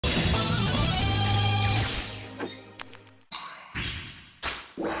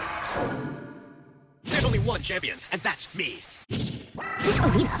one champion, and that's me. This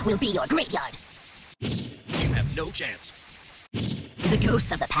arena will be your graveyard. You have no chance. The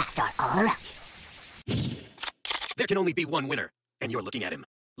ghosts of the past are all around you. There can only be one winner, and you're looking at him.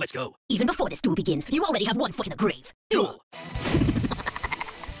 Let's go. Even before this duel begins, you already have one foot in the grave. Duel!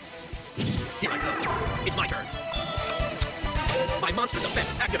 Here I go. It's my turn. My monster's effect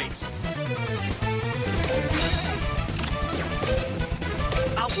activates.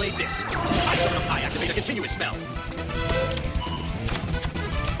 I'll play this. I summon up, I activate a continuous spell.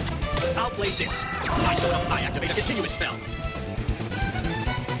 I'll play this. I summon up, I activate a continuous spell.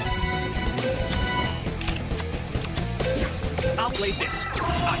 I'll play this.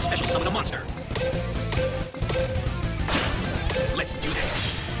 I special summon a monster. Let's do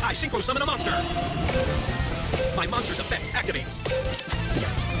this. I synchro summon a monster. My monster's effect activates.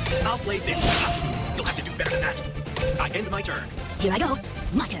 I'll play this. You'll have to do better than that. I end my turn. Here I go.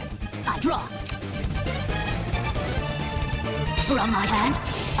 My turn. I draw. From my hand,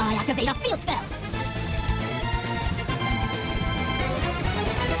 I activate a field spell.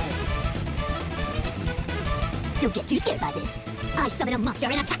 Don't get too scared by this. I summon a monster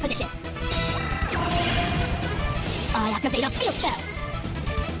in attack position. I activate a field spell.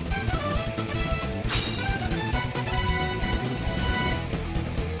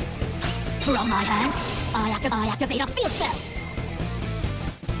 From my hand, I activate a field spell.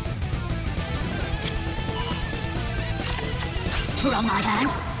 From my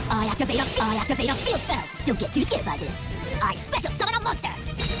hand, I activate a field spell. Don't get too scared by this. I special summon a monster.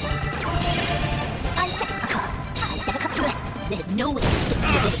 I set a card. There's no way to escape.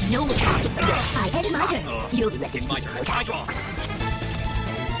 There's no way to escape. I end my turn. You'll be resting. It's my turn. I draw.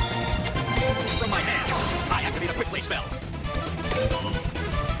 From my hand, I activate a quick play spell.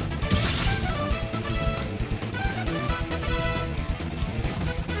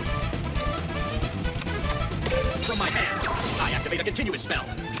 From my hand, I activate a continuous spell.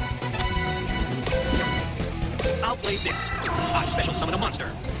 I'll play this. I special summon a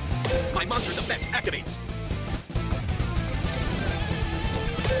monster. My monster's effect activates.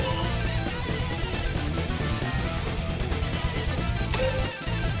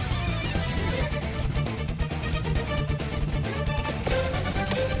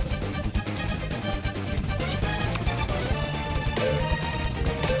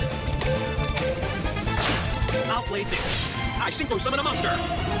 I'll play this. I synchro summon a monster.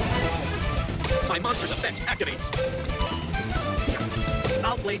 My monster's effect activates.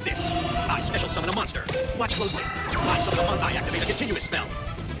 I'll play this. I special summon a monster. Watch closely. I summon a monster. I activate a continuous spell.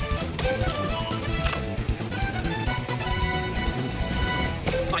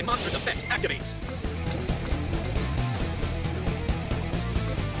 My monster's effect activates.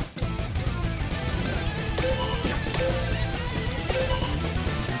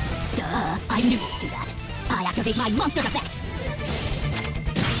 Duh, I knew you'd do that. I activate my monster's effect.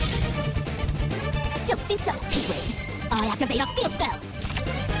 Don't think so, P-Wing. I activate a field spell.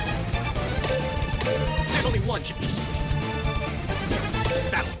 There's only one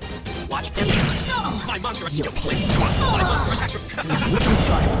battle. Watch and learn. No! My monster attacks. You're paid. My monster attacks.